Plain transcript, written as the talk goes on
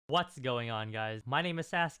What's going on, guys? My name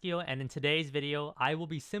is Saskio, and in today's video, I will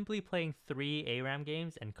be simply playing 3 Aram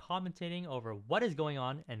games and commentating over what is going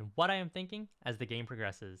on and what I am thinking as the game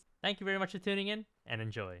progresses. Thank you very much for tuning in, and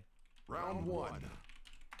enjoy. Round 1.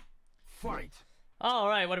 Fight!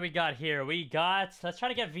 Alright, what do we got here? Let's try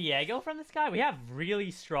to get Viego from this guy. We have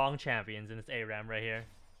really strong champions in this Aram right here.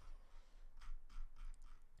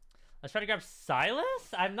 Let's try to grab Silas.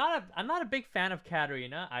 I'm not a big fan of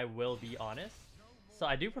Katarina, I will be honest. So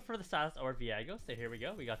I do prefer the Silas or Viego. So here we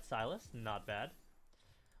go. We got Silas. Not bad.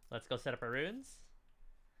 Let's go set up our runes.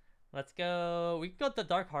 Let's go. We can go the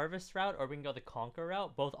Dark Harvest route or we can go the Conquer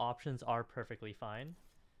route. Both options are perfectly fine.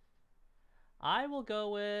 I will go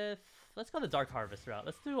with... Let's go the Dark Harvest route.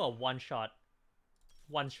 Let's do a one-shot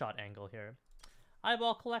angle here.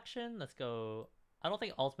 Eyeball Collection. Let's go... I don't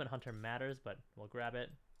think Ultimate Hunter matters, but we'll grab it.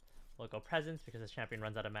 We'll go Presence because this champion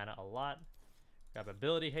runs out of mana a lot. Grab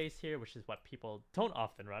Ability Haste here, which is what people don't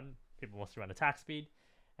often run. People mostly run Attack Speed.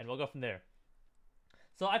 And we'll go from there.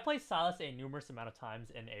 So I played Silas a numerous amount of times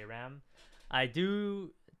in Aram. I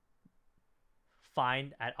do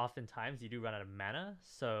find at oftentimes you do run out of mana.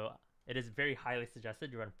 So it is very highly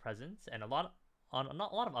suggested you run Presence. And a lot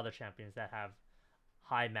of other champions that have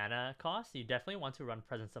high mana costs, you definitely want to run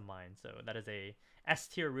Presence of Mind. So that is a S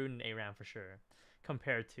tier rune in Aram for sure,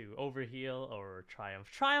 compared to Overheal or Triumph.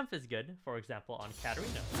 Triumph is good, for example, on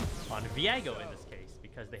Katarina, on Viego in this case,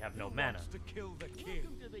 because they have no mana.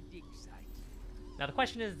 Now the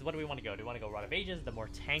question is, what do we want to go? Do we want to go Rod of Ages, the more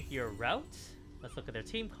tankier route? Let's look at their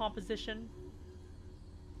team composition.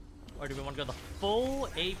 Or do we want to go the full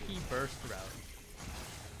AP burst route?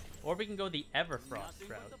 Or we can go the Everfrost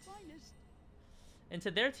route.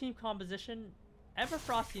 Into their team composition,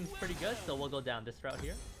 Everfrost seems pretty good, so we'll go down this route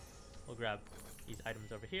here. We'll grab these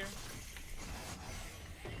items over here.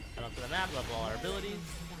 Head onto the map, level all our abilities.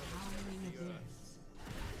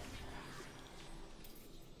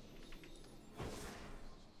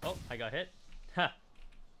 Oh, I got hit. Ha!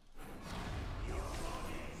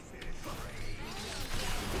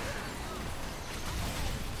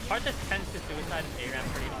 Parthas tends to suicide in Aram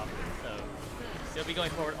pretty often, so he'll be going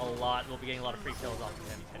forward a lot. We'll be getting a lot of free kills off of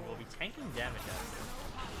him, and we'll be tanking damage out of him.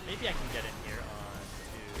 Maybe I can get in here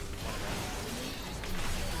onto one of them.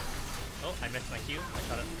 Oh, I missed my cue. I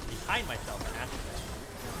shot it behind myself on accident.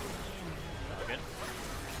 That's good.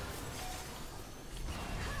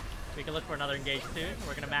 We can look for another engage soon.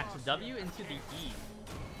 We're gonna max W into the E.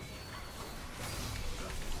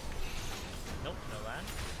 Nope, no land.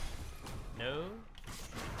 No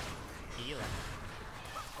E land.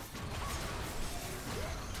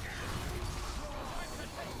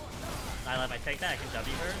 I let my take that, I can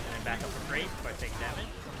W her, and then back up for free before I take damage,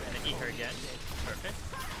 and then E her again. Perfect.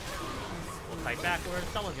 We'll fight backwards,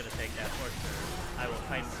 someone's gonna take that for sure. I will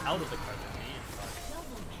fight out of the card with me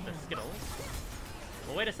and the Skittles.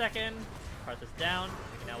 We'll wait a second, Parthas down,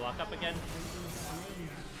 we can now walk up again.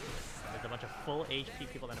 There's a bunch of full HP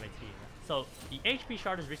people on my team. So the HP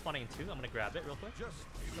shard is respawning in 2, I'm gonna grab it real quick.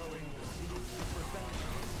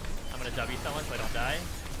 I'm gonna W someone so I don't die.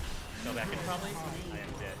 Go back in probably. I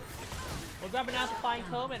am dead. We'll grab an Amplifying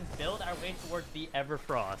Tome and build our way towards the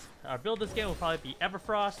Everfrost. Our build this game will probably be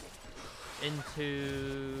Everfrost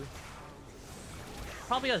into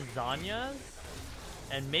probably a Zanya's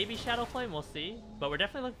and maybe Shadow Flame, we'll see. But we're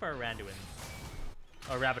definitely looking for a Randuin.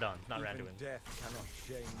 Or Rabadons, not Randuin. The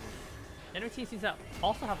enemy team seems to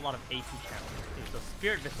also have a lot of AC challenges too, so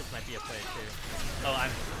Spirit Vistas might be a play too. Oh, I'm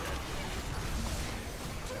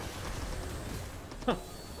dead.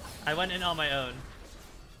 I went in on my own.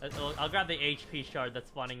 I'll grab the HP shard that's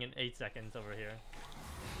spawning in 8 seconds over here.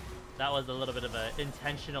 That was a little bit of an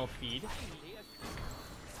intentional feed.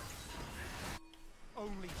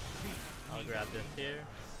 I'll grab this here.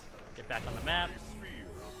 Get back on the map.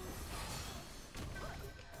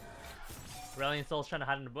 Aurelion Soul's trying to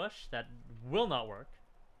hide in the bush. That will not work.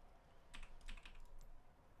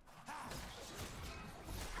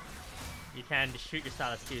 You can shoot your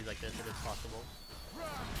Silas keys like this, it is possible.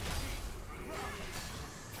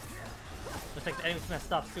 Looks like the enemy's gonna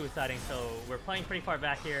stop suiciding, so we're playing pretty far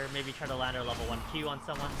back here. Maybe try to land our level 1 Q on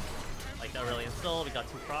someone. Like the Aurelion Soul, we got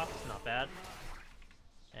 2 procs, not bad.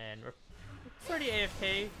 And we're pretty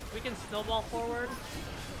AFK. We can snowball forward.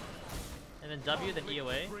 And then W, then E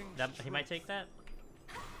away. He might take that.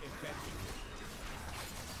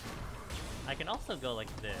 I can also go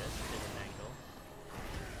like this, at an angle.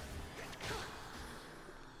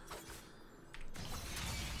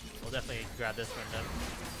 We'll definitely grab this from them.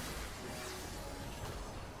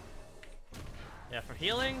 Yeah, for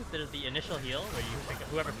healing, there's the initial heal, where you pick up,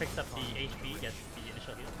 whoever picks up the HP gets the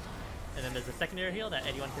initial heal. And then there's a secondary heal that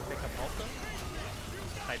anyone can pick up also.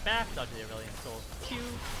 Fight back, dodge the Aurelion Soul Q.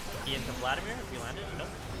 E into Vladimir if we landed. Nope.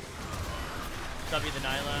 W the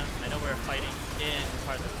Nyla. I know we're fighting in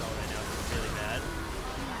Karthus right now, which is really bad.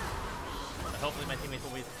 But hopefully my teammates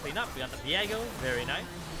will be able to clean up. We got the Viego, very nice.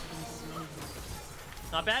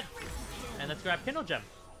 Not bad. And let's grab Kindle Gem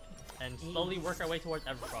and slowly work our way towards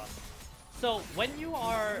Everfrost. So when you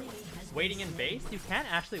are waiting in base, you can't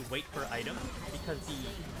actually wait for items because the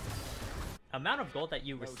amount of gold that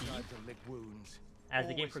you receive as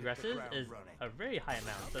the game progresses is a very high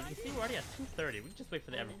amount. So as you can see, we're already at 230. We can just wait for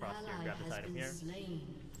the Everfrost here and grab this item here.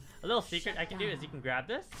 A little secret I can do is you can grab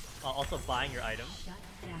this while also buying your item,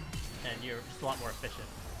 and you're just a lot more efficient.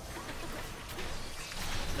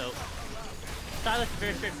 So Sylas,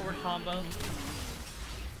 very straightforward combo.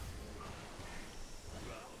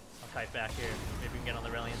 Fight back here. Maybe we can get on the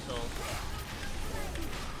Aurelion Soul.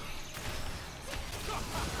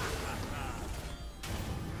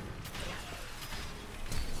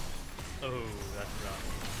 Oh, that's rough.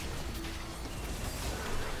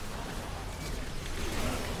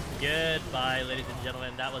 Goodbye, ladies and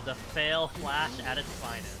gentlemen. That was a fail flash at its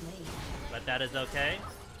finest. But that is okay.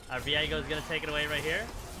 Our Viego is going to take it away right here.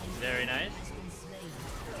 Very nice.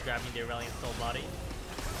 Grabbing the Aurelion Soul body.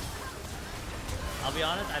 I'll be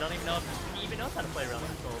honest, I don't even know if he even knows how to play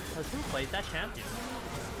Aurelion Soul, because who plays that champion?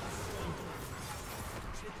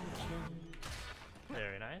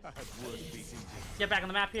 Very nice. Let's get back on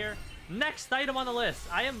the map here. Next item on the list.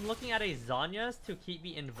 I am looking at a Zhonya's to keep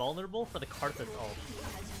me invulnerable for the Karthus ult.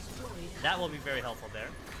 That will be very helpful there.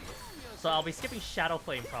 So I'll be skipping Shadow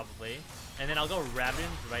Flame probably, and then I'll go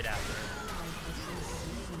Rabins right after.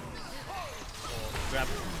 We'll grab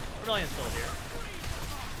Aurelion Soul here.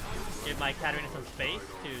 Give my Katarina some space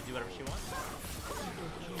to do whatever she wants.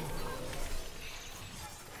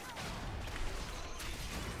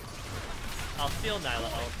 I'll steal Nyla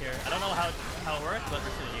ult here. I don't know how it works, but we're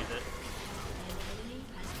just gonna use it.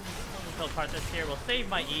 Kill Karthus here. We'll save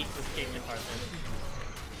my E to escape the Karthus.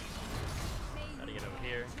 Gotta get over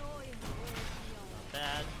here. Not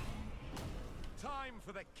bad. Time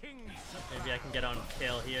for the king. Maybe I can get on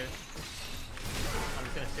Kale here. I'm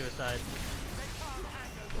just gonna suicide.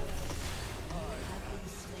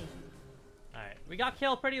 Alright, we got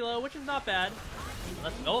Kale pretty low, which is not bad.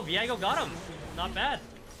 Oh, Viego got him! Not bad.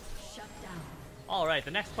 Alright,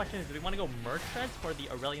 the next question is, do we want to go Merc Treads for the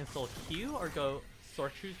Aurelion Soul Q or go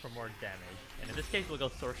Sword Shoes for more damage? And in this case, we'll go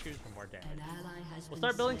Sword Shoes for more damage. We'll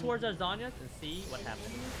start building towards our Zhonya's and see what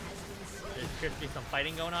happens. There appears to be some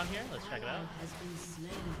fighting going on here. Let's check it out.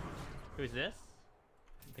 Who's this?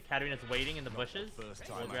 The Katarina's waiting in the bushes.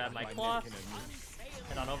 We'll grab my cloth.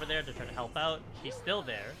 Head on over there to try to help out. She's still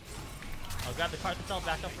there. I'll grab the Karthus ult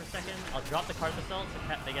back up for a second. I'll drop the Karthus ult so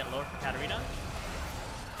they get lower for Katarina.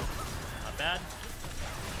 Not bad.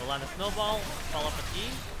 We'll land a snowball. Follow up with E.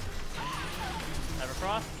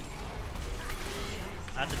 Everfrost.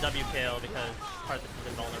 I have to W KO because Karthus is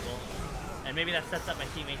invulnerable. And maybe that sets up my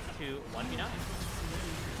teammates to 1v9.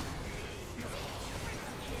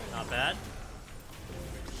 Not bad.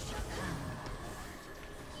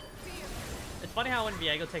 It's funny how when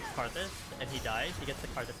Viego takes Karthus and he dies, he gets the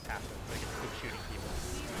Karthus passive, so he gets to keep shooting people.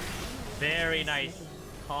 Very nice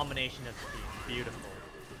combination of speed. Beautiful.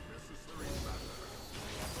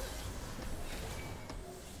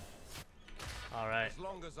 Alright.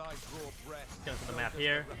 Let's get into the map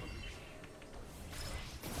here.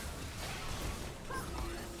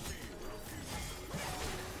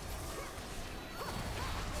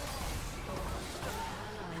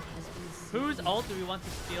 Whose ult do we want to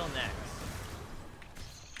steal next?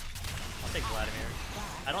 I'll take Vladimir.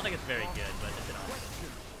 I don't think it's very good, but it's an ult.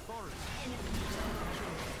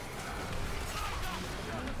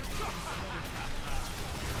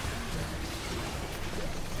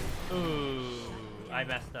 Ooh, I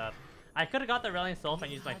messed up. I could have got the Aurelion Soul if I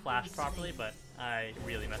used my flash properly, but I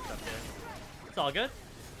really messed up here. It's all good.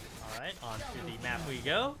 Alright, on to the map we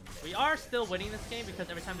go. We are still winning this game because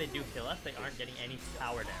every time they do kill us, they aren't getting any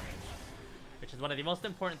tower damage. Which is one of the most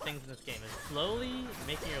important things in this game, is slowly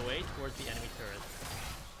making your way towards the enemy turrets.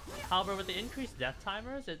 However, with the increased death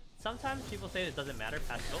timers, sometimes people say it doesn't matter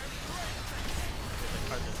past go. There's a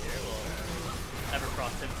Karthus here, we'll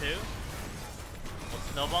Everfrost him too. We'll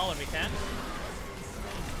snowball when we can.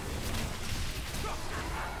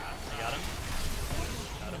 I got him.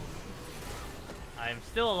 Got him. I'm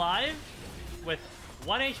still alive with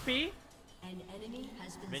 1 HP.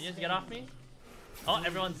 Minions get off me. Oh,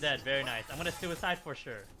 everyone's dead. Very nice. I'm gonna suicide for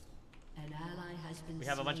sure. We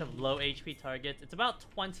have a bunch of low HP targets. It's about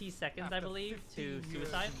 20 seconds, I believe, to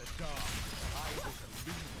suicide.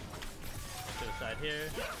 Suicide here.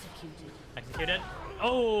 Executed.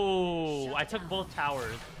 Oh, I took both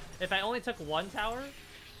towers. If I only took one tower,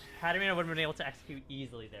 Katarina would have been able to execute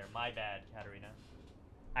easily there. My bad, Katarina.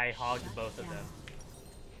 I hogged both of them.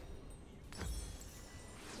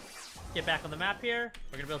 Get back on the map here.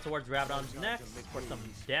 We're gonna build towards Rabadon's next for some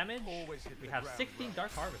damage. We have 16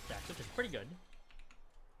 Dark Harvest stacks, which is pretty good.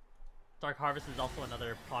 Dark Harvest is also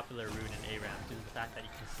another popular rune in Aram due to the fact that you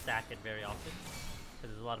can stack it very often.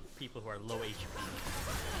 Because there's a lot of people who are low HP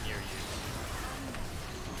near you.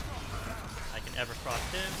 I can ever cross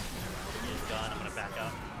him. He is gone. I'm gonna back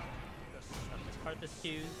up. Discard this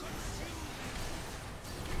fuse.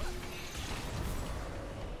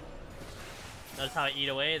 Notice how I eat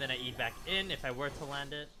away, then I eat back in if I were to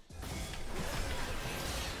land it.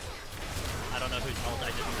 I don't know whose ult I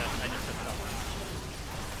just took it off.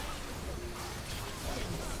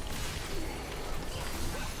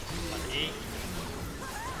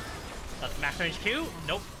 That's max range Q?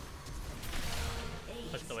 Nope.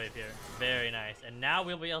 Push the wave here. Very nice. And now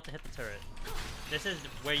we'll be able to hit the turret. This is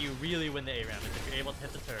where you really win the ARAM, is if you're able to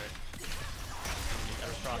hit the turret.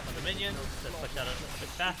 Use cross on the minions to push out a bit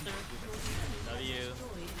faster. W.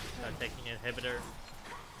 Start taking inhibitor.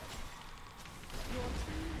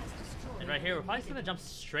 And right here, we're probably just gonna jump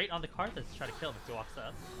straight on the Karthus to try to kill him if he walks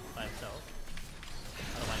up by himself.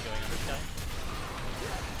 I don't mind going on this guy.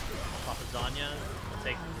 Pop a Zanya. We'll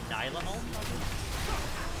take Nyla ult.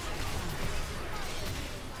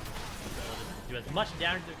 Do as much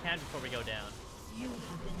damage as we can before we go down.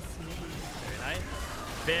 Very nice.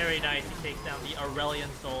 Very nice. He takes down the Aurelian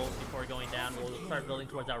Souls before going down. We'll start building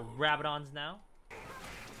towards our Rabadons now.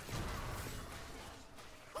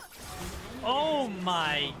 Oh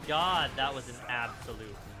my god, that was an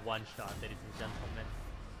absolute one-shot, ladies and gentlemen.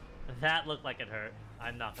 That looked like it hurt.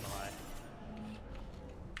 I'm not gonna lie.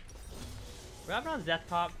 Rabadon's Death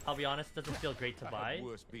Pop, I'll be honest, doesn't feel great to buy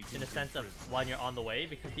in the sense of when you're on the way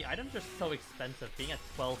because the items are so expensive, being at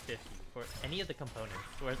 1250 for any of the components,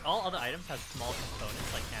 whereas all other items have small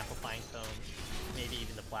components like Amplifying Cone, maybe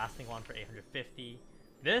even the Blasting one for 850.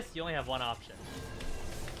 This, you only have one option.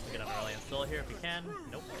 We're gonna have Aurelian Soul here if we can.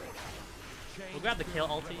 Nope. We'll grab the kill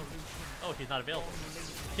ulti. Oh, she's not available.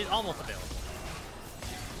 She's almost available.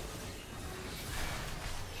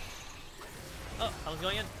 Oh, I was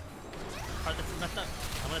going in. Karthus is messed up.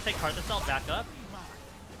 I'm gonna take Karthus ult back up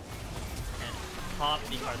and pop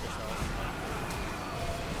the Karthus ult.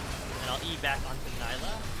 And I'll E back onto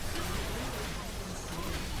Nyla.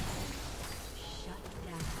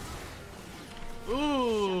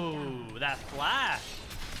 Ooh, that flash!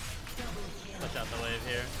 Push out the wave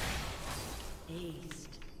here.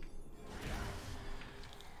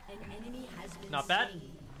 Not bad.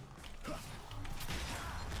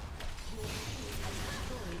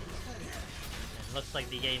 Looks like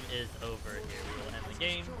the game is over here. We will end the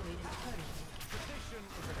game.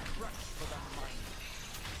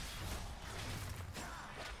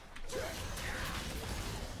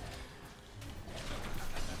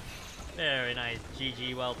 Very nice.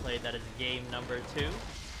 GG, well played. That is game number 2.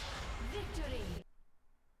 Victory.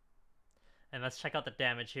 And let's check out the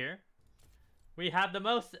damage here. We have the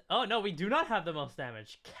most... Oh, no, we do not have the most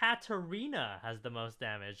damage. Katarina has the most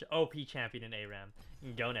damage. OP champion in ARAM.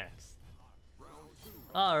 Go next.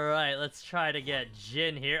 Alright, let's try to get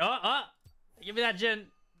Jhin here. Oh! Give me that Jhin.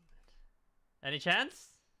 Any chance?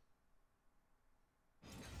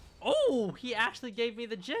 Oh! He actually gave me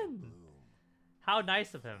the Jhin. How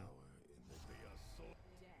nice of him.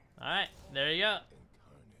 Alright, there you go.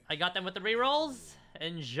 I got them with the rerolls.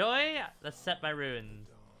 Enjoy. Let's set my runes.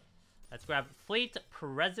 Let's grab Fleet,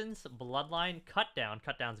 Presence, Bloodline, Cutdown.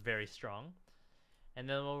 Cutdown's very strong. And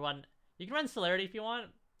then we'll run... You can run Celerity if you want.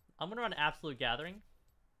 I'm going to run Absolute Gathering.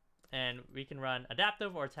 And we can run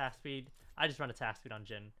Adaptive or Attack Speed. I just run Attack Speed on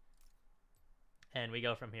Jhin. And we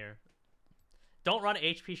go from here. Don't run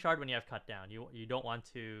HP Shard when you have Cutdown. You don't want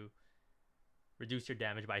to reduce your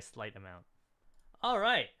damage by a slight amount.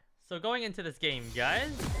 Alright. So going into this game,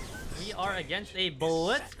 guys, we are against a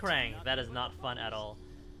Blitzcrank. That is not fun at all.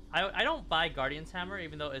 I don't buy Guardian's Hammer,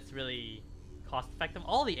 even though it's really cost-effective.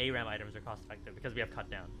 All the ARAM items are cost-effective because we have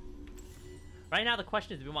Cutdown. Right now, the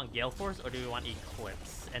question is, do we want Gale Force or do we want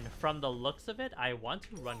Eclipse? And from the looks of it, I want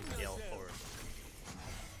to run Gale Force.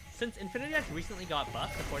 Since Infinity Edge recently got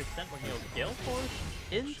buffed to 40%, we're going to go Gale Force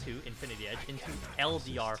into Infinity Edge, into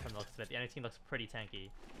LDR from the looks of it. The enemy team looks pretty tanky.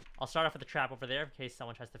 I'll start off with a trap over there in case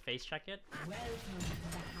someone tries to face check it.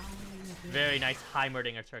 Very nice high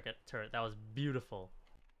Murdinger turret. That was beautiful.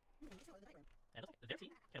 And look, their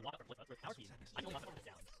team can walk up with our team. I don't want to put this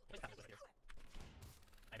down.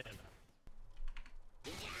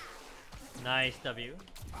 Nice W.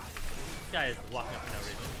 guy is walking up for no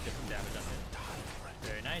reason. Get some damage on him.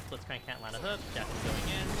 Very nice. Blitzcrank can't land a hook. Jax is going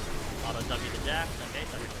in. Auto W to Jax. Okay,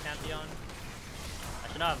 so we're Pantheon. I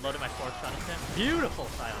should not have loaded my 4th shot into him. Beautiful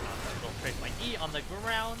Scion knockdown. Will trace my E on the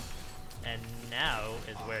ground. And now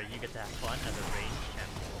is where you get to have fun as a ranged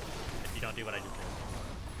champion. If you don't do what I just did.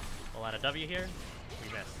 We'll land a W here. We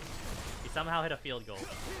missed. He somehow hit a field goal.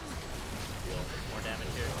 More damage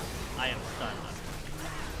here. I am stunned.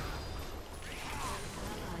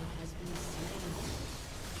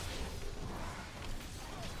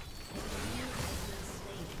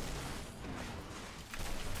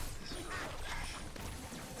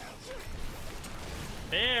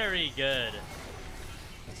 Very good.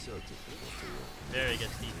 Very good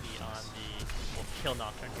CP on the... We'll kill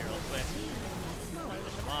Nocturne here real quick.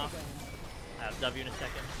 Finish him off. I have W in a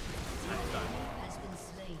second. I'm done.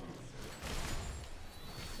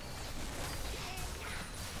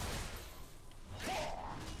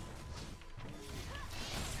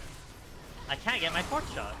 I can't get my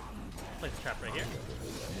 4th shot. Place the trap right here.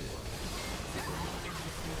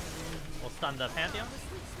 We'll stun the Pantheon.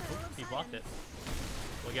 Oops, he blocked it.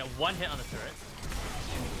 We'll get 1 hit on the turret.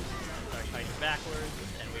 Start fighting backwards,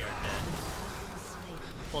 and we are dead.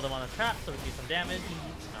 Pull them on the trap so we can do some damage.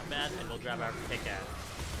 Not bad, and we'll grab our pickaxe.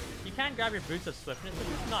 You can grab your Boots of Swiftness, which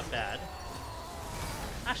is not bad.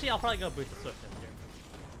 Actually, I'll probably go Boots of Swiftness here.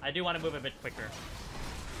 I do want to move a bit quicker,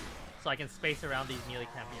 so I can space around these melee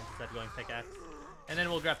champions instead of going pickaxe. And then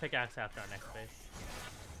we'll grab pickaxe after our next phase.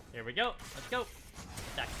 Here we go. Let's go.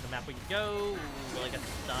 Back to the map we go. Will I get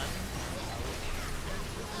stunned?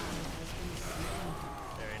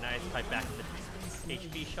 Very nice. Pipe back to the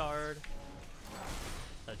HP shard.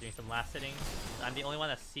 So doing some last hitting. I'm the only one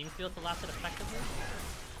that seems to be able to last it effectively.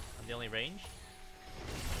 I'm the only range.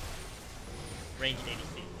 Ranged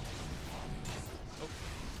ADC. Oh.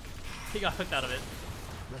 He got hooked out of it.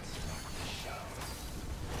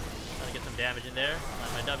 Trying to get some damage in there.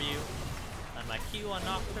 Land my W. Land my Q on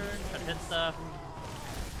Nocturne. Try to hit stuff.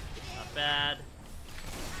 Not bad.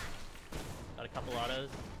 Got a couple autos.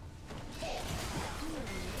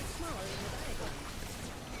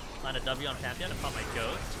 Land a W on Pantheon and pop my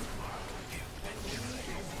Ghost.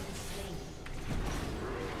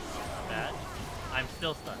 Not bad. I'm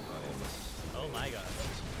still stunned. Oh my god.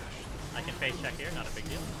 I can face check here, not a big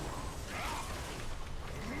deal.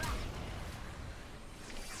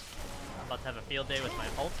 I'm about to have a field day with my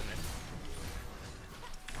ultimate.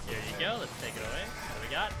 Here you go, let's take it away. What do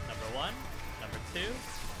we got? Number 1, number 2,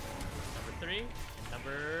 number 3, and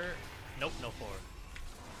number... Nope, no 4.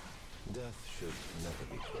 Death should never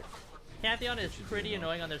be quick. Pantheon is pretty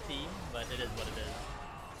annoying on their team, but it is what it is.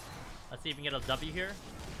 Let's see if we can get a W here.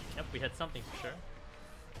 Yep, we hit something for sure.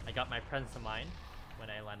 I got my presence of mind when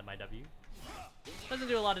I landed my W. Doesn't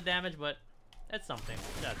do a lot of damage, but it's something.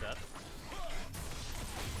 That's up.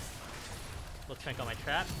 Let's crank on my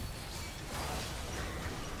trap.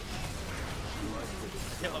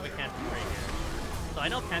 Let's hit what we can from right here. So I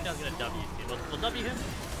know Pantheon's gonna W soon. We'll W him.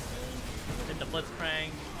 Hit the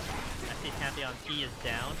Blitzcrank. I see Pantheon's E is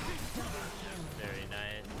down. Very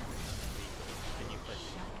nice. Continue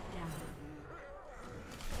pushing.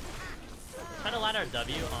 Try to land our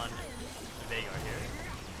W on Vayne here.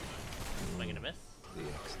 Am I gonna miss? The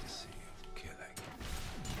ecstasy of killing.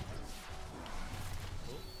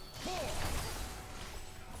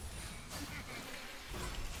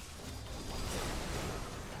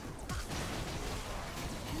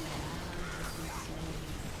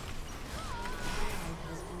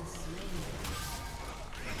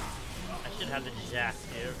 I should have the Jax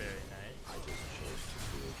here. Very nice.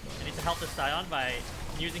 I need to help the Scion by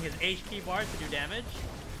using his HP bar to do damage.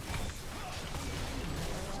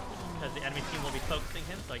 Because the enemy team will be focusing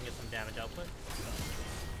him, so I can get some damage output.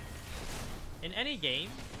 In any game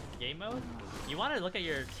mode, you want to look at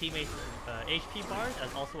your teammates' HP bars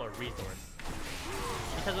as also a resource.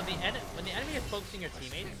 Because when the enemy is focusing your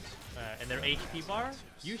teammates and their HP bar,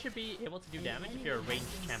 you should be able to do damage if you're a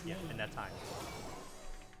ranged champion in that time.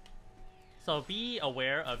 So be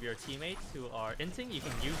aware of your teammates who are inting. You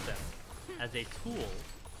can use them as a tool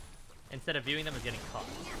instead of viewing them as getting caught.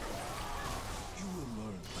 You will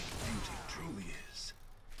learn what beauty truly is.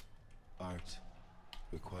 Art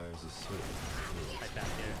requires a certain skill. Right back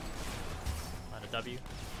here. On a W.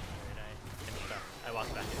 Very nice. Finish stuff. I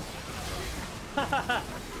walked back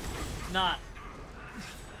in. Not.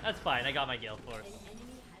 That's fine. I got my Gale Force.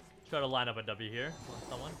 Try to line up a W here on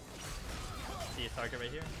someone. See a target right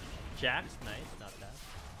here. Jax, nice, not bad.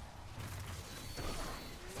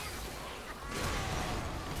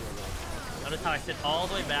 Notice how I sit all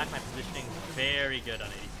the way back. My positioning is very good on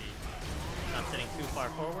ADC. Not sitting too far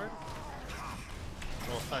forward.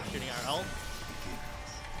 We'll start shooting our ult.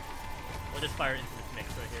 We'll just fire into this mix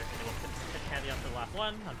right here, and then we'll hit Pantheon for the last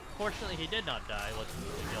one. Unfortunately, he did not die. We'll just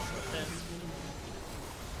use the Gale Force in.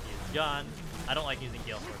 He's gone. I don't like using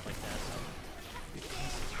Gale Force like that.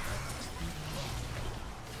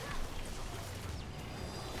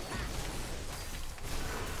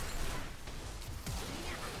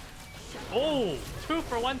 Oh! 2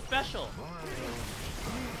 for 1 special!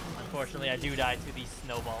 Unfortunately, I do die to the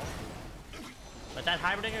snowball. But that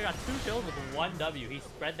Hybridinger got 2 kills with 1 W. He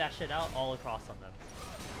spread that shit out all across on them.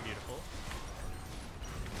 Beautiful.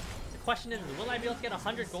 The question is, will I be able to get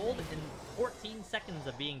 100 gold in 14 seconds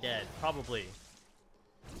of being dead? Probably.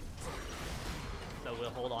 So we'll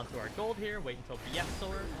hold on to our gold here, wait until BF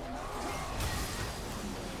Sword.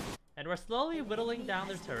 And we're slowly whittling down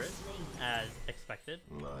their turret, as expected.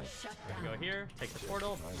 We're gonna go here, take the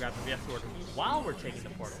portal, grab the BF Sword while we're taking the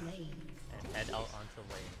portal, and head out onto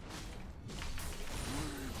lane.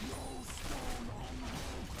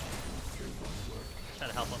 Try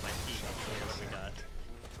to help out my team.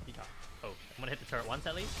 What we got? Oh, I'm gonna hit the turret once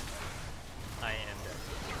at least. I am dead.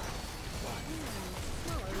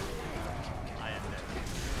 I am dead.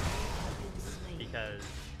 Because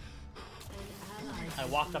I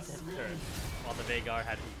walked up to hit the turret while the Veigar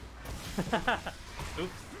had me.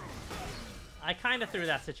 Oops. I kinda threw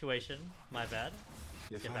that situation. My bad.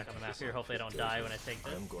 Let's get back on the map here. Hopefully I don't die when I take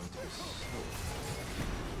this.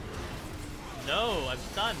 No, I'm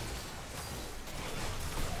stunned.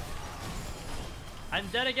 I'm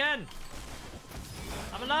dead again!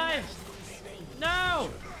 I'm alive! No!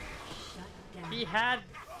 He had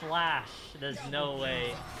Flash. There's no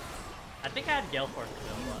way. I think I had Gale Force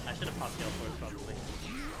available. I should have popped Gale Force probably.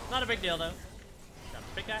 Not a big deal though. Down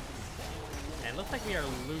the pickaxe. And it looks like we are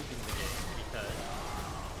losing the game because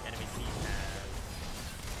the enemy team has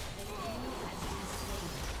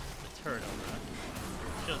the turret over us.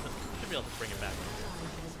 Should be able to bring it back.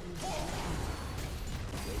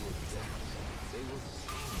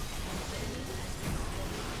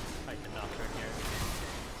 Fight the Nocturne here.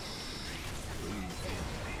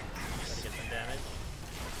 Try to get some damage.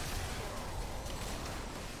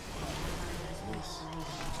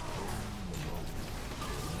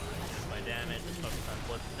 My damage, let's focus on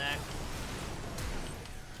Blitz next.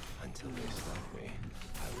 Until they stop me,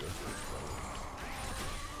 I will be.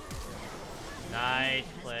 Nice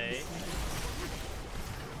play.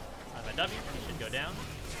 On my W, he should go down.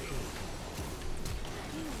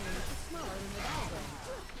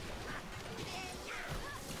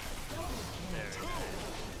 Very nice.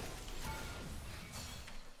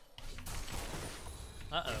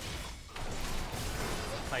 Uh-oh.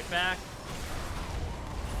 Fight back.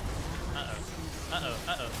 Uh-oh. Uh-oh.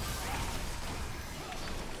 Uh-oh.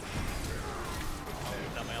 I'll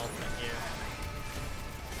use out my ultimate here.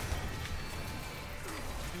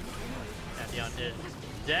 Pantheon is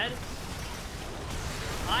dead.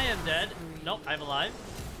 I am dead. Nope, I'm alive.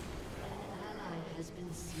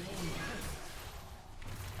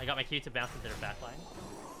 I got my Q to bounce into their backline.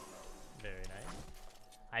 Very nice.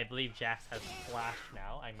 I believe Jax has Flash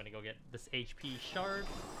now. I'm gonna go get this HP shard.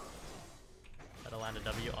 That'll land a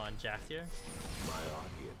W on Jax here. My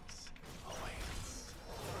audience awaits.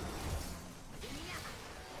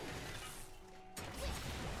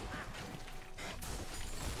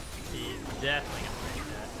 He's definitely gonna take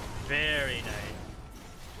that. Very nice.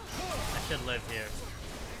 I should live here.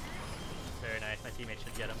 Very nice. My teammate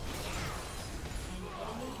should get him.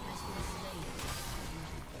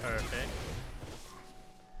 Perfect.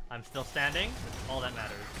 I'm still standing. All that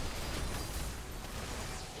matters.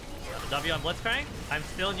 Got the W on Blitzcrank. I'm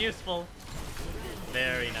still useful.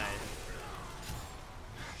 Very nice.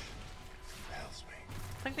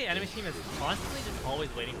 I think the enemy team is constantly just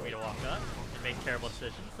always waiting for me to walk up and make terrible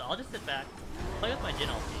decisions. So I'll just sit back, play with my Jin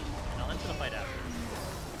ulti, and I'll enter the fight after.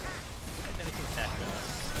 I think anything's back to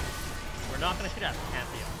us. We're not going to shoot at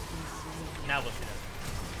Pantheon. Now we'll shoot at.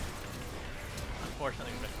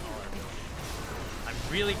 Unfortunately, we missed all our abilities. I'm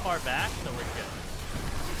really far back, so we're good.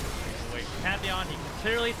 Wait for Pantheon. You can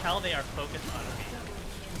clearly tell they are focused on me.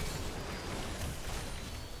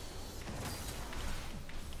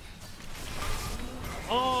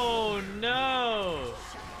 Oh no!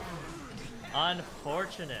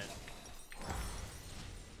 Unfortunate.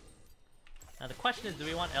 Now the question is, do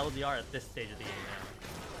we want LDR at this stage of the game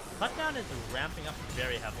now? Cutdown is ramping up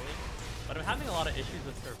very heavily, but I'm having a lot of issues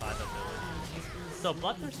with survivability. So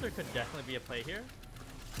Bloodthirster could definitely be a play here,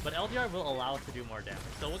 but LDR will allow us to do more damage.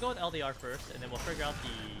 So we'll go with LDR first, and then we'll figure out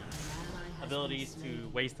the abilities to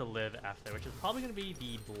ways to live after, which is probably going to be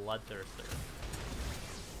the Bloodthirster.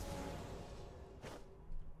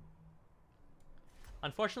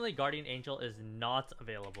 Unfortunately, Guardian Angel is not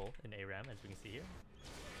available in Aram, as we can see here.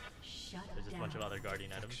 There's just a bunch of other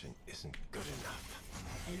Guardian items. Action isn't good enough.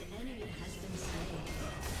 An enemy has been slain.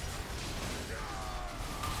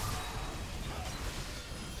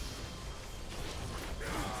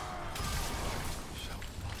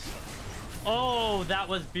 Oh, that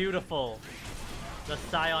was beautiful. The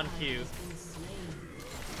Scion Q. I'm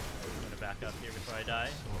gonna back up here before I die.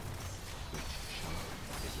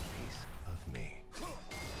 Is a piece of me.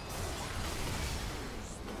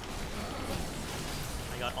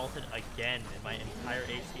 I got ulted again, and my entire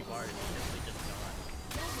HP bar is simply just gone.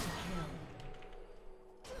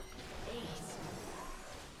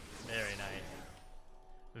 Very nice.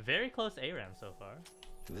 Very close ARAM so far.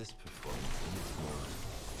 This performance needs more.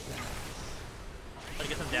 Gotta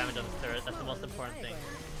get some damage on this turret, that's the most important thing.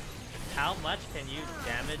 How much can you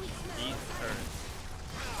damage these turrets?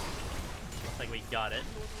 Looks like we got it,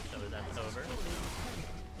 so that's over.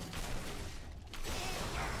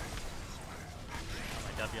 Got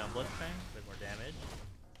my W on Blitzcrank, a bit more damage.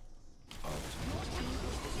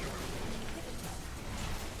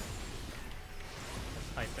 Let's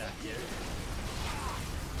fight back here.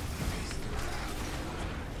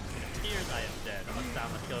 It appears I am dead. Let's down,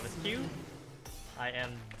 let's kill this Q. I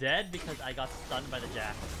am dead because I got stunned by the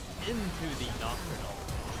Jack into the Nocturnal.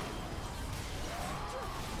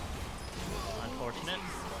 Unfortunate.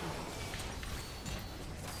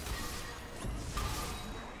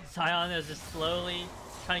 Scion is just slowly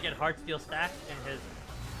trying to get Heartsteel stacked in his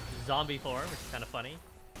zombie form, which is kind of funny.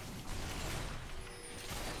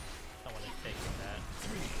 Don't want to take that.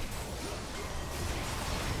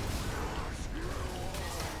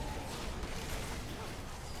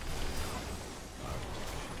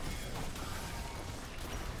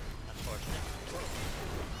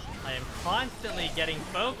 I am constantly getting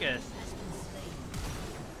focused.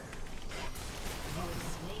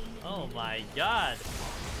 Oh my god.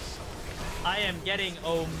 I am getting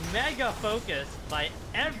omega focused by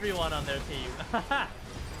everyone on their team.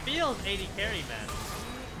 Feels 80 carry, man.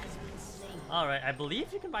 Alright, I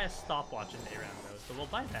believe you can buy a stopwatch in Aram though, so we'll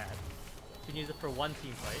buy that. You can use it for one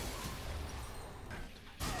team fight.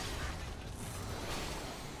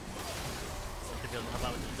 To be able to help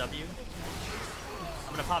out with the W.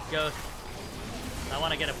 I'm gonna pop Ghost. I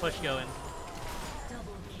want to get a push going.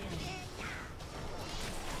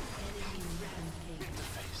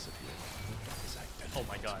 Oh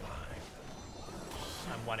my god.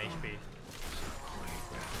 I'm 1 HP.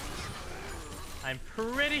 I'm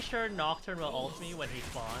pretty sure Nocturne will ult me when he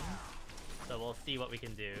spawns. So we'll see what we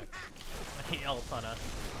can do when he ults on us.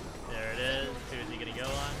 There it is. Who is he gonna go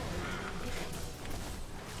on?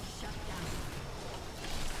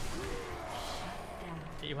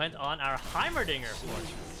 He went on our Heimerdinger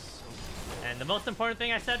force. And the most important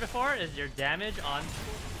thing I said before is your damage on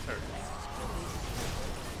turrets.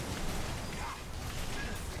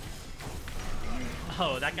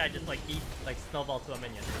 Oh, that guy just like snowballed to a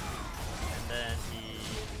minion. And then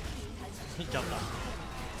he jumped off.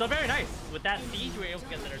 So very nice. With that siege, we were able to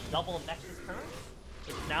get their double Nexus turret,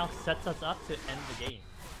 which now sets us up to end the game.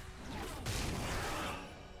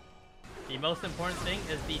 The most important thing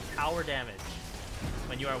is the tower damage.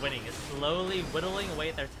 When you are winning, is slowly whittling away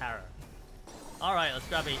at their Tara. Alright, let's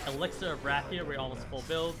grab a Elixir of Wrath here. We're almost full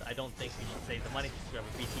build. I don't think we should save the money to grab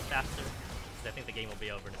a BT faster, because I think the game will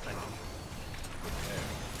be over in a second.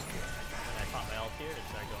 And I pop my ult here to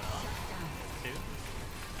start going off. 2.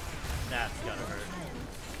 That's gotta hurt.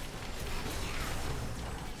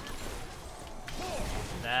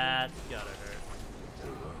 That's gotta hurt. The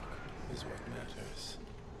work is what matters.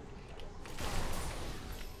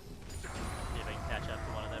 See if I can catch up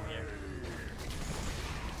to one of them here.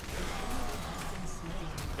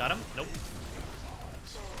 Got him? Nope.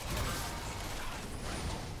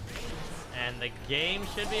 And the game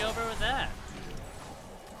should be over with that.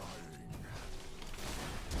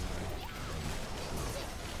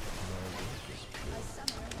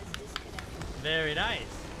 Very nice.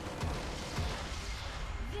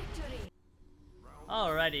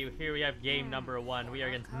 Alrighty, here we have game number 1. We are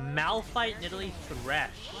against Malphite Nidalee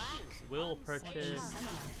Thresh. We'll purchase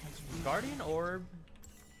Guardian Orb,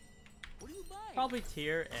 probably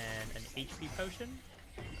Tear, and an HP potion.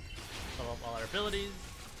 Fill up all our abilities,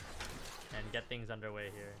 and get things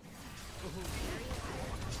underway here.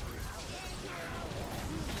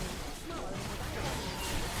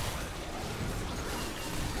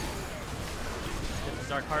 Get the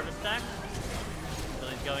Dark Harvest stack.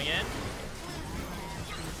 Abilities going in.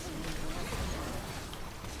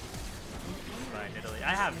 Right, Nidalee.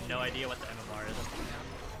 I have no idea what the MMR is.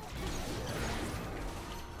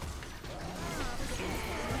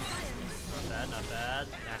 Not bad, not bad.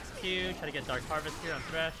 Max Q, try to get Dark Harvest here on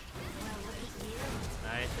Thresh.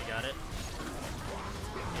 Nice, we got it.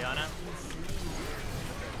 Diana.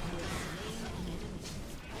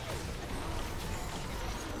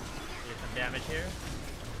 Get some damage here.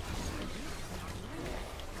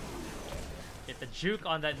 Get the juke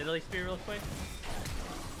on that Nidalee Spear real quick.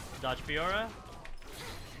 Dodge Fiora.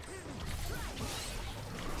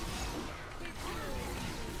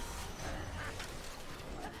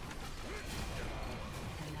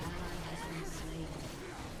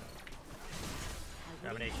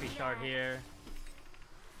 Grab an HP shard here.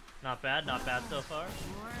 Not bad so far.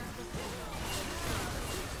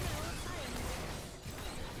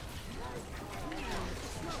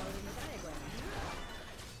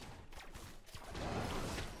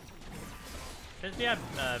 Since we have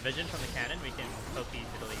vision from the cannon, we can poke these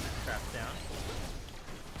Nidalee traps down.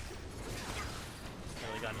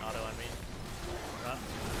 Really got an auto on me. Rough.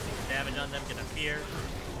 Take some damage on them, get a fear.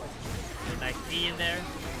 Get a nice E in there.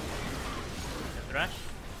 Thresh.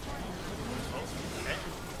 Oh, okay.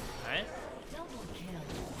 Nice.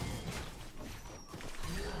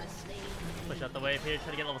 Push out the wave here,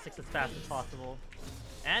 try to get level 6 as fast as possible.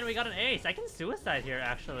 And we got an ace. I can suicide here,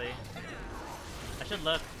 actually. I should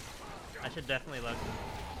look. I should definitely look.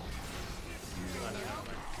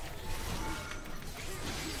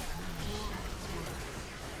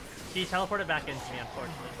 He teleported back into me,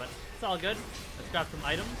 unfortunately, but it's all good. Let's grab some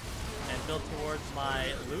items and build towards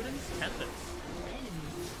my Luden's Tempest.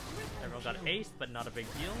 Everyone got aced, but not a big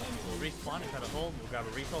deal. We'll respawn and try to hold. We'll grab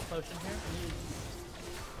a refill potion here.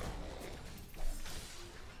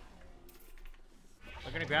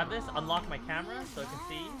 We're gonna grab this, unlock my camera so I can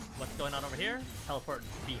see what's going on over here. Teleport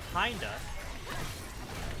behind us.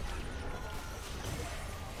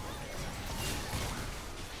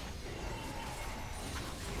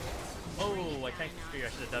 Oh, I tanked the spear. I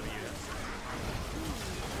should have W'd.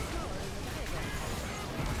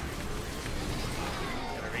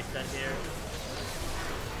 Gotta reset here.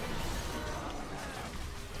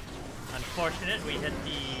 Unfortunate, we hit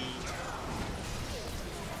the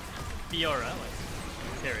Fiora.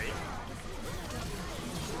 Carry.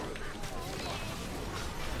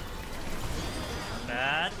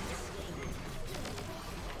 Bad.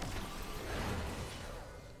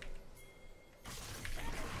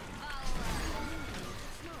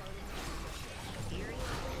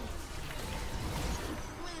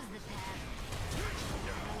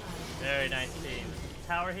 Very nice team.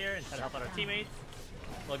 Tower here and try to help out our teammates.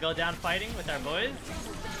 We'll go down fighting with our boys.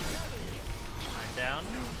 I'm down.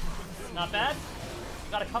 Not bad.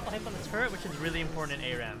 Got a couple hits on the turret, which is really important in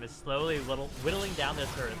Aram, is slowly whittling down their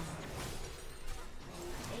turrets.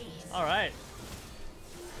 Alright.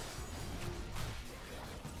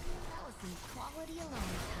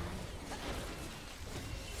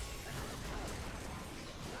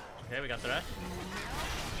 Okay, we got the rush.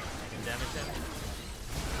 I can damage him.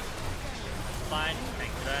 That's fine.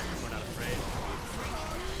 Tank the rush. We're not afraid.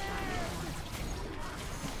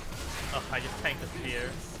 Oh, I just tanked the spear.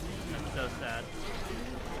 That's so sad.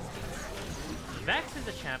 Vex is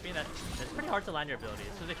a champion that's pretty hard to land your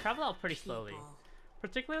abilities, so they travel out pretty slowly.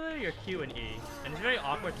 Particularly your Q and E. And it's very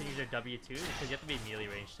awkward to use your W too, because you have to be melee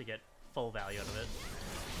range to get full value out of it.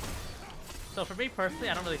 So for me personally,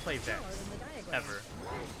 I don't really play Vex. Ever.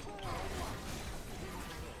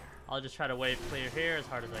 I'll just try to wave clear here as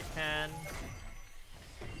hard as I can.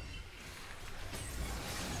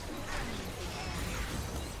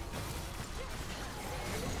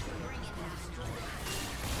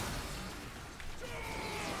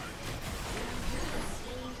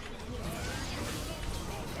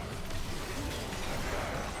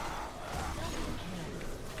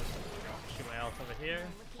 Over here.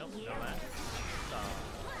 Nope, no match.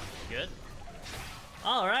 Good.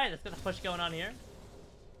 Alright, let's get the push going on here.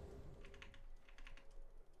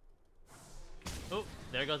 Oh,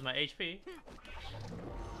 there goes my HP.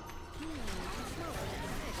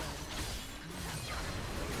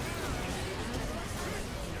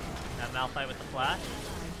 That Malphite with the flash.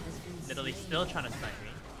 Nidalee still trying to snipe me.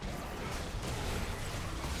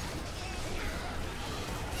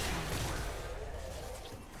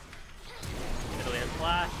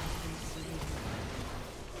 Flash.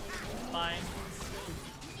 Fine.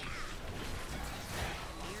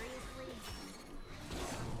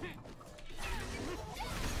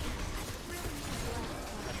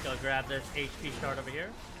 Let's go grab this HP shard over here.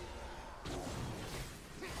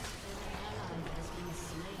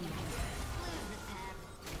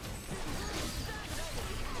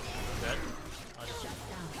 Good. I'll just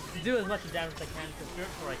do as much damage as I can to Spirit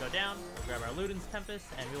before I go down. We'll grab our Luden's Tempest,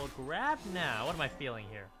 and we will grab now. What am I feeling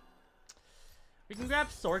here? We can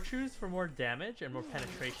grab Sorcews for more damage and more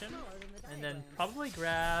penetration, and then probably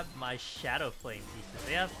grab my Shadow Flame pieces.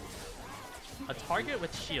 They have a target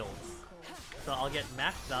with shields, so I'll get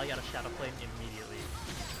max value out of Shadow Flame immediately.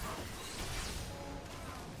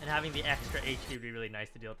 And having the extra HP would be really nice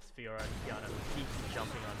to deal with this Fiora and Kiana who keeps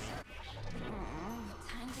jumping on me.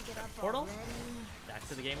 Time to get up Portal? already. Back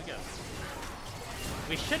to the game we go.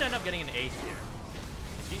 We should end up getting an ace here.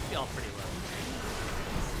 She's all pretty low.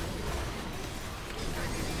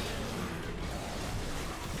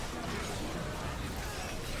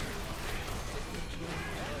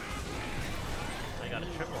 I got a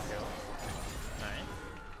triple kill. Nice.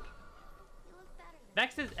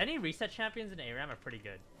 Next is any reset champions in ARAM are pretty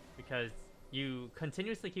good because you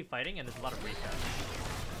continuously keep fighting and there's a lot of resets.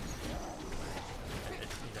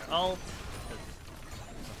 Use their ult, because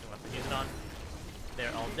nothing wants to use it on.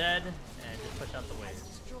 They're all dead, and just push out the wave.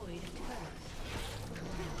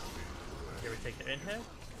 Here we take their inhib.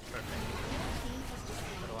 Perfect.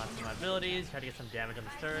 For the last of my abilities, try to get some damage on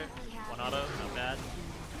this turret. One auto, not bad.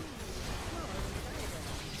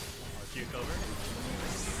 I'll juke over.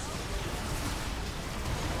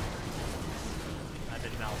 I've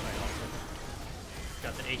been Malphite also.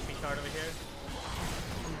 Got the HP shard over here.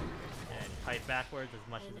 And fight backwards as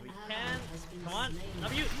much as we can. Come on,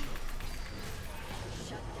 W!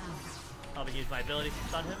 Probably use my abilities to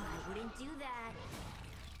stun him. I wouldn't do that.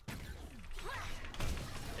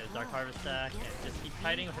 Get a Dark Harvest stack and just keep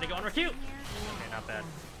fighting. We're gonna go on Q! Okay, not bad.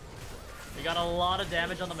 We got a lot of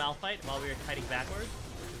damage on the Malphite while we were kiting backwards,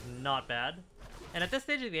 which is not bad. And at this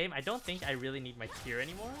stage of the game, I don't think I really need my tier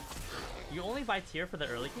anymore. You only buy tier for the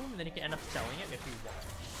early game, and then you can end up selling it if you want.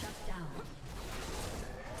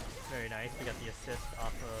 Very nice. We got the assist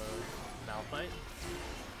off of Malphite.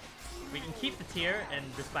 We can keep the tier and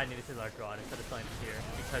just buy Nidus' Arc Rod instead of selling the tier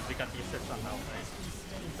because we got the assist on Malphite.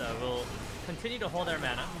 So we'll continue to hold our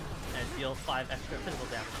mana and deal 5 extra physical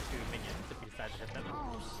damage to minions if we decide to hit them.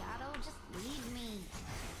 Oh, Shadow, just leave me.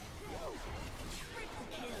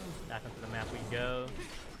 Back onto the map we go.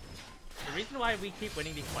 The reason why we keep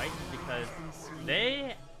winning these fights is because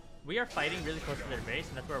we are fighting really close to their base,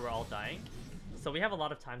 and that's where we're all dying. So we have a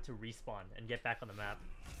lot of time to respawn and get back on the map.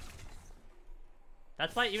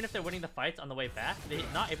 That's why even if they're winning the fights on the way back, they're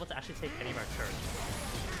not able to actually take any of our turrets.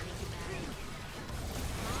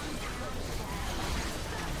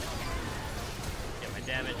 Get my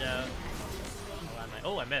damage out.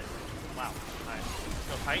 Oh, I missed. Wow. Alright.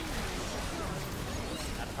 Still tight.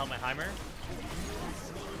 Have to help my Heimer.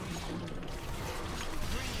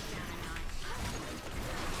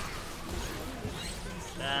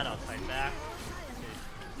 That, I'll fight back.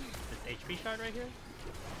 This HP shard right here.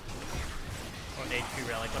 Or an HP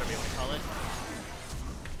relic, whatever you want to call it.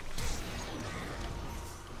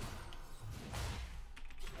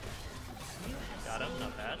 Got him,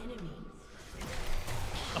 not bad.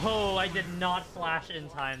 Oh, I did not flash in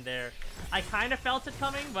time there. I kind of felt it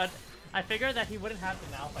coming, but I figured that he wouldn't have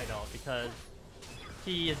the Malphite ult because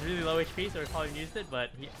he is really low HP, so he probably used it,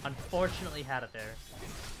 but he unfortunately had it there,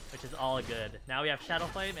 which is all good. Now we have Shadow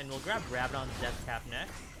Flame, and we'll grab Rabadon's Death Cap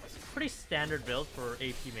next. Pretty standard build for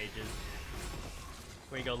AP mages.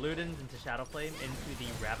 Where you go Ludens into Shadow Flame into the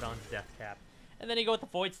Rabadon's Death Cap. And then you go with the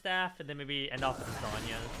Void Staff, and then maybe end off with the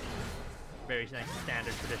Zanya. Very nice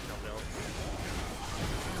standard traditional build.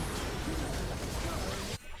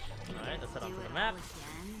 Alright, let's head on to the map.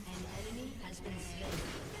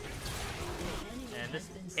 And this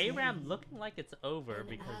ARAM looking like it's over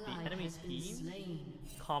because the enemy's team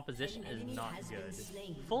composition is not good.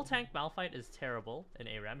 Full tank Malphite is terrible in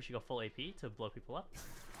ARAM. You should go full AP to blow people up.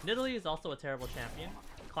 Nidalee is also a terrible champion.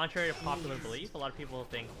 Contrary to popular belief, a lot of people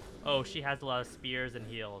think, oh, she has a lot of spears and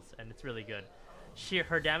heals, and it's really good.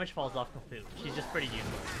 Her damage falls off completely. She's just pretty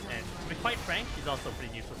useless. And to be quite frank, she's also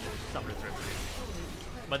pretty useless in Summoner's Rift.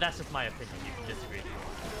 But that's just my opinion. You can disagree.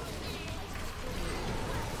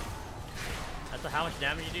 That's how much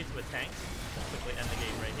damage you do to a tank. Let's quickly end the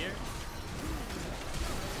game right here.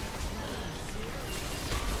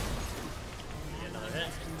 Get another hit.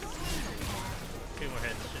 2 more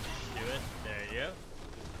hits should do it. There you go.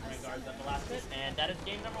 Guards at the last hit, and that is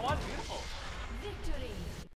game number 1. Beautiful. Victory.